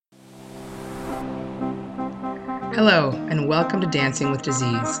Hello, and welcome to Dancing with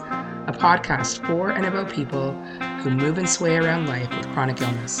Disease, a podcast for and about people who move and sway around life with chronic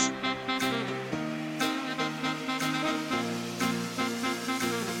illness.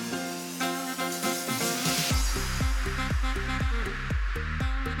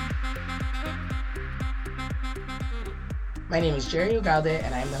 My name is Jerry Ugalde,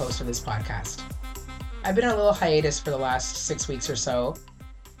 and I am the host of this podcast. I've been on a little hiatus for the last 6 weeks or so.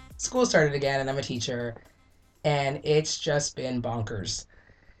 School started again, and I'm a teacher, and it's just been bonkers.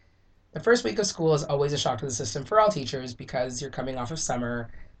 The first week of school is always a shock to the system for all teachers because you're coming off of summer,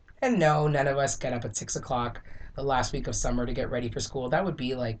 and no, none of us get up at 6 o'clock the last week of summer to get ready for school. That would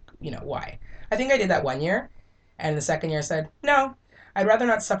be like, why? I think I did that one year, and the second year I said, no, I'd rather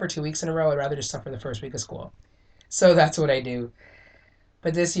not suffer 2 weeks in a row. I'd rather just suffer the first week of school. So that's what I do.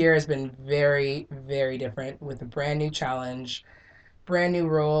 But this year has been very, very different with a brand new challenge, brand new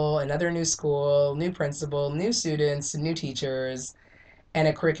role, another new school, new principal, new students, new teachers, and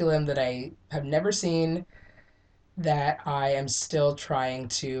a curriculum that I have never seen that I am still trying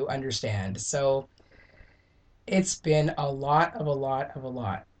to understand. So it's been a lot of a lot of a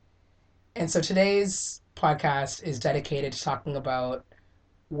lot. And so today's podcast is dedicated to talking about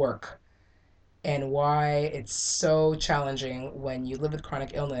work and why it's so challenging when you live with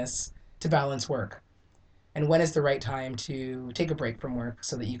chronic illness to balance work. And when is the right time to take a break from work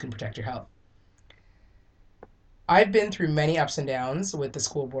so that you can protect your health. I've been through many ups and downs with the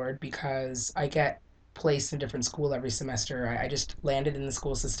school board because I get placed in a different school every semester. I just landed in the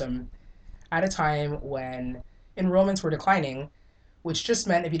school system at a time when enrollments were declining, which just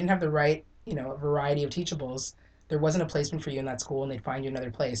meant if you didn't have the right, variety of teachables, there wasn't a placement for you in that school and they'd find you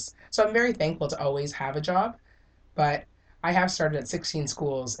another place. So I'm very thankful to always have a job, but I have started at 16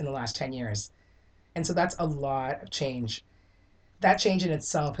 schools in the last 10 years. And so that's a lot of change. That change in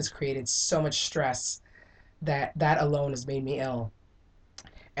itself has created so much stress that alone has made me ill.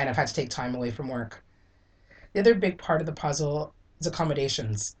 And I've had to take time away from work. The other big part of the puzzle is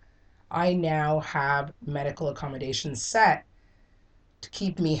accommodations. I now have medical accommodations set to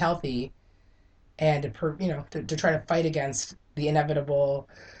keep me healthy and to try to fight against the inevitable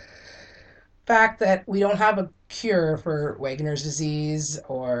fact that we don't have a cure for Wegener's disease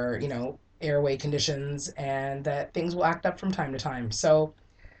or, airway conditions, and that things will act up from time to time. So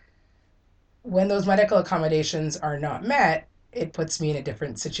when those medical accommodations are not met, it puts me in a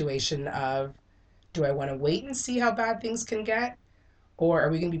different situation of, do I want to wait and see how bad things can get? Or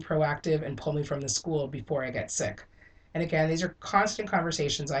are we going to be proactive and pull me from the school before I get sick? And again, these are constant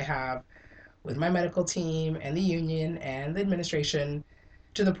conversations I have with my medical team and the union and the administration,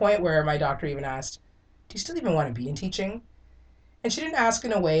 to the point where my doctor even asked, do you still even want to be in teaching? And she didn't ask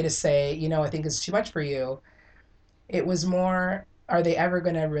in a way to say, I think it's too much for you. It was more, are they ever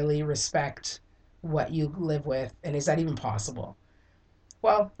going to really respect what you live with? And is that even possible?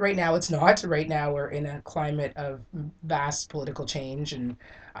 Well, right now it's not. Right now we're in a climate of vast political change and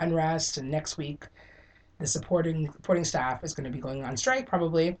unrest. And next week, the supporting staff is going to be going on strike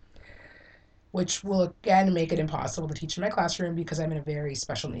probably, which will again make it impossible to teach in my classroom because I'm in a very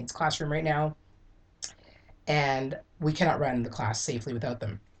special needs classroom right now, and we cannot run the class safely without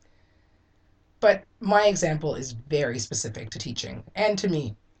them. But my example is very specific to teaching and to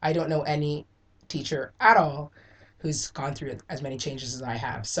me. I don't know any teacher at all who's gone through as many changes as I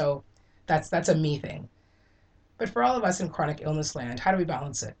have. So that's a me thing. But for all of us in chronic illness land, how do we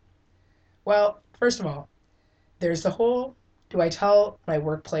balance it? Well, first of all, there's the whole, do I tell my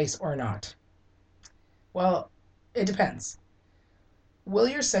workplace or not? Well, it depends. Will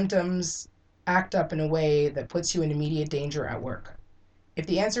your symptoms act up in a way that puts you in immediate danger at work? If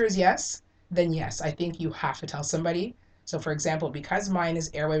the answer is yes, then yes, I think you have to tell somebody. So, for example, because mine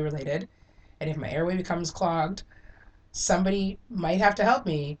is airway related, and if my airway becomes clogged, somebody might have to help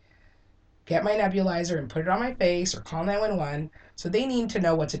me get my nebulizer and put it on my face or call 911. So they need to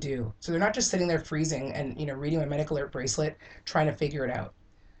know what to do. So they're not just sitting there freezing and, reading my medical alert bracelet, trying to figure it out.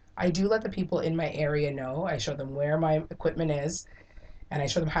 I do let the people in my area know. I show them where my equipment is and I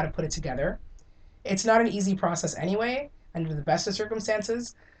show them how to put it together. It's not an easy process anyway, under the best of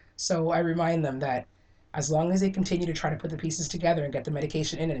circumstances. So I remind them that as long as they continue to try to put the pieces together and get the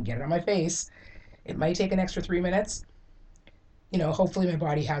medication in and get it on my face, it might take an extra 3 minutes. Hopefully my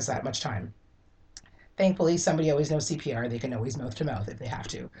body has that much time. Thankfully, somebody always knows CPR. They can always mouth to mouth if they have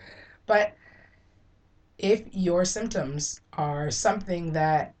to. But if your symptoms are something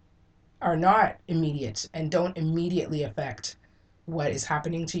that are not immediate and don't immediately affect what is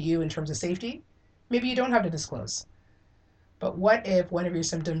happening to you in terms of safety, maybe you don't have to disclose. But what if one of your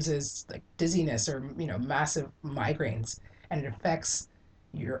symptoms is like dizziness or massive migraines, and it affects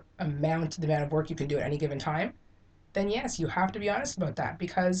the amount of work you can do at any given time? then yes, you have to be honest about that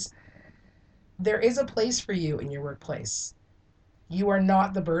because there is a place for you in your workplace. You are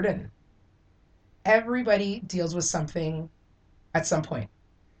not the burden. Everybody deals with something at some point.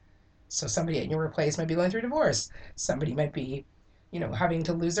 So somebody at your workplace might be going through divorce. Somebody might be, having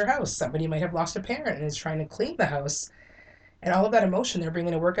to lose their house. Somebody might have lost a parent and is trying to clean the house. And all of that emotion they're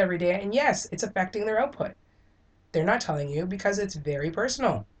bringing to work every day. And yes, it's affecting their output. They're not telling you because it's very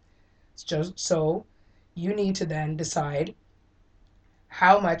personal. So you need to then decide,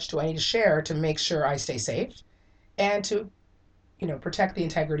 how much do I need to share to make sure I stay safe and to, protect the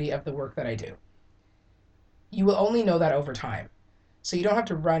integrity of the work that I do. You will only know that over time. So you don't have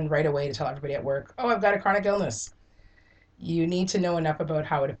to run right away to tell everybody at work, oh, I've got a chronic illness. You need to know enough about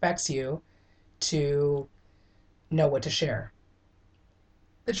how it affects you to know what to share.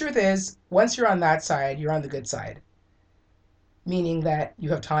 The truth is, once you're on that side, you're on the good side, meaning that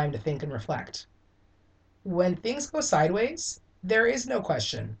you have time to think and reflect. When things go sideways, there is no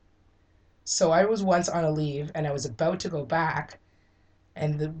question. So I was once on a leave and I was about to go back,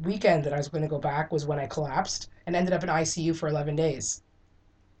 and the weekend that I was going to go back was when I collapsed and ended up in ICU for 11 days.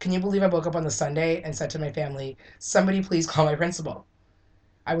 Can you believe I woke up on the Sunday and said to my family, somebody please call my principal?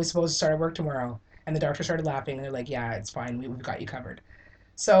 I was supposed to start at work tomorrow. And the doctor started laughing and they're like, yeah, it's fine. We've got you covered.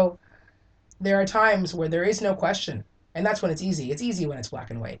 So there are times where there is no question. And that's when it's easy. It's easy when it's black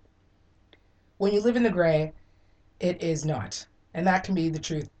and white. When you live in the gray, it is not. And that can be the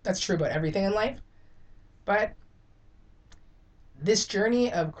truth. That's true about everything in life. But this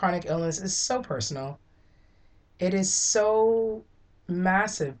journey of chronic illness is so personal. It is so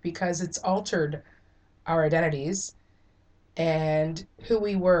massive because it's altered our identities and who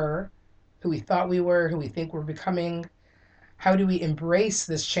we were, who we thought we were, who we think we're becoming. How do we embrace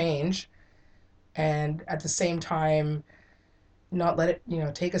this change and at the same time not let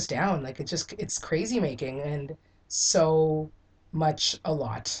it, take us down? Like it's crazy making and so much a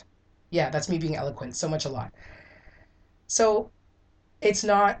lot. Yeah, that's me being eloquent. So much a lot. So it's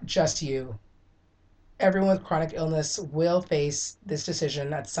not just you. Everyone with chronic illness will face this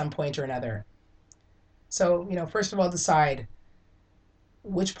decision at some point or another. So, first of all, decide,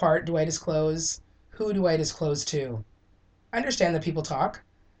 which part do I disclose? Who do I disclose to? I understand that people talk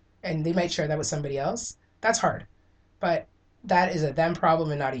and they might share that with somebody else. That's hard. But that is a them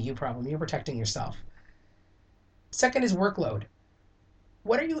problem and not a you problem. You're protecting yourself. Second is workload.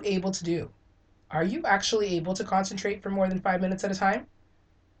 What are you able to do? Are you actually able to concentrate for more than 5 minutes at a time?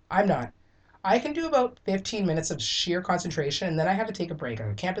 I'm not. I can do about 15 minutes of sheer concentration and then I have to take a break.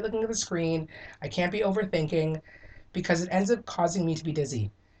 I can't be looking at the screen. I can't be overthinking because it ends up causing me to be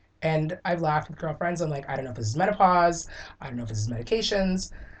dizzy. And I've laughed with girlfriends. I'm like, I don't know if this is menopause. I don't know if this is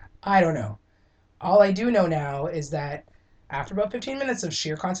medications. I don't know. All I do know now is that after about 15 minutes of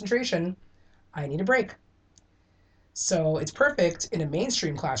sheer concentration, I need a break. So it's perfect in a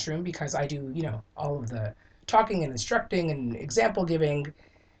mainstream classroom because I do, all of the talking and instructing and example giving.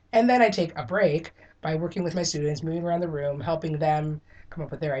 And then I take a break by working with my students, moving around the room, helping them come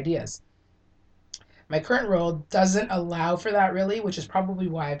up with their ideas. My current role doesn't allow for that really, which is probably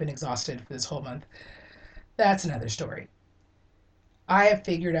why I've been exhausted for this whole month. That's another story. I have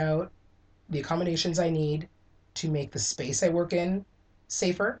figured out the accommodations I need to make the space I work in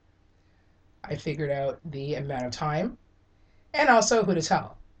safer. I figured out the amount of time and also who to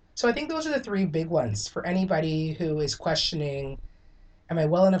tell. So I think those are the three big ones for anybody who is questioning, am I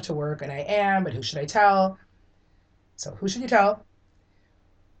well enough to work? And I am, but who should I tell? So who should you tell?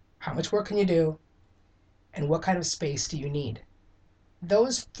 How much work can you do? And what kind of space do you need?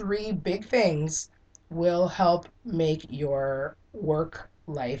 Those three big things will help make your work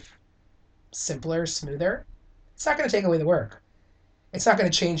life simpler, smoother. It's not going to take away the work. It's not going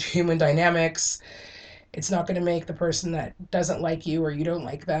to change human dynamics. It's not going to make the person that doesn't like you or you don't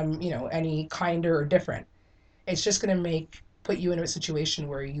like them, any kinder or different. It's just going to put you in a situation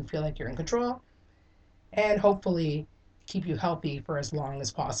where you feel like you're in control and hopefully keep you healthy for as long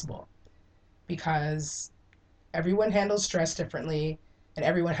as possible. Because everyone handles stress differently and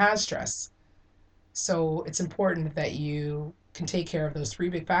everyone has stress. So it's important that you can take care of those three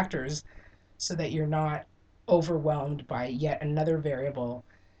big factors so that you're not overwhelmed by yet another variable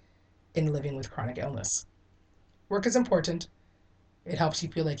in living with chronic illness. Work is important. It helps you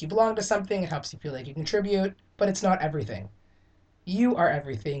feel like you belong to something, it helps you feel like you contribute, but it's not everything. You are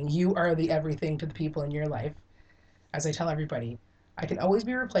everything. You are the everything to the people in your life. As I tell everybody, I can always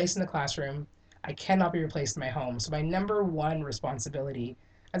be replaced in the classroom. I cannot be replaced in my home. So my number one responsibility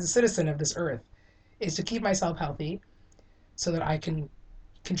as a citizen of this earth is to keep myself healthy so that I can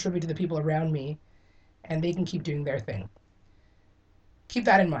contribute to the people around me and they can keep doing their thing. keep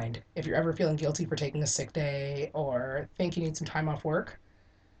that in mind. If you're ever feeling guilty for taking a sick day or think you need some time off work,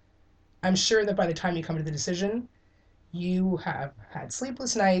 I'm sure that by the time you come to the decision, you have had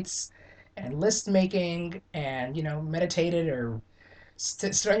sleepless nights and list making and, meditated or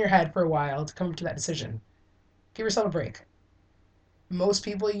stood on your head for a while to come to that decision. Give yourself a break. Most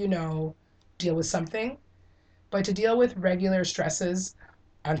people deal with something, but to deal with regular stresses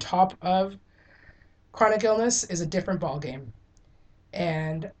on top of chronic illness is a different ballgame.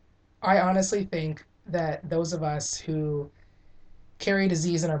 And I honestly think that those of us who carry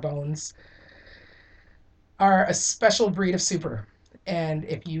disease in our bones are a special breed of super. And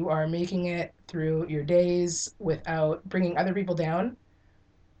if you are making it through your days without bringing other people down,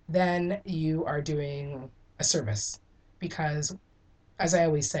 then you are doing a service. Because, as I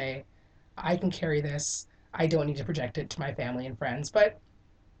always say, I can carry this. I don't need to project it to my family and friends. But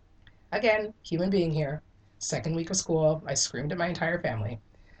again, human being here. Second week of school, I screamed at my entire family.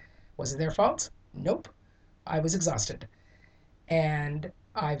 Was it their fault? Nope. I was exhausted. And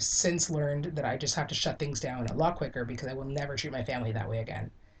I've since learned that I just have to shut things down a lot quicker because I will never treat my family that way again.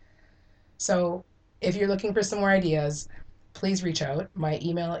 So if you're looking for some more ideas, please reach out. My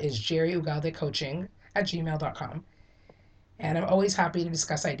email is jerryugaldecoaching@gmail.com. And I'm always happy to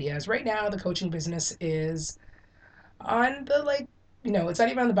discuss ideas. Right now, the coaching business is on the, it's not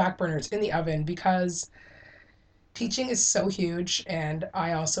even on the back burner, it's in the oven because teaching is so huge. And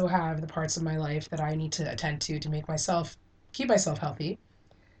I also have the parts of my life that I need to attend to keep myself healthy.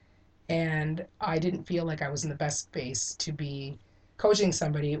 And I didn't feel like I was in the best space to be coaching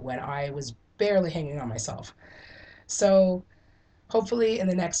somebody when I was barely hanging on myself. So hopefully in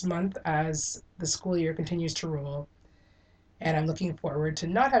the next month, as the school year continues to roll, and I'm looking forward to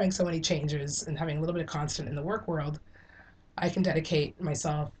not having so many changes and having a little bit of constant in the work world, I can dedicate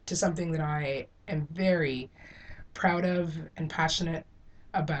myself to something that I am very proud of and passionate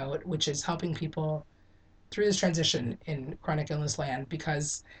about, which is helping people through this transition in chronic illness land,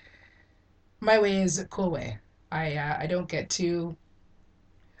 because my way is a cool way. I don't get too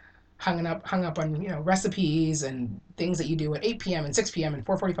hung up on recipes and things that you do at 8 p.m. and 6 p.m. and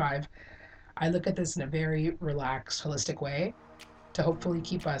 4:45. I look at this in a very relaxed, holistic way to hopefully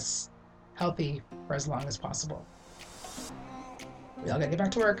keep us healthy for as long as possible. We all gotta get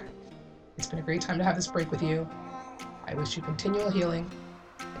back to work. It's been a great time to have this break with you. I wish you continual healing.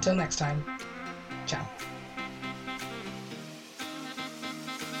 Until next time, ciao.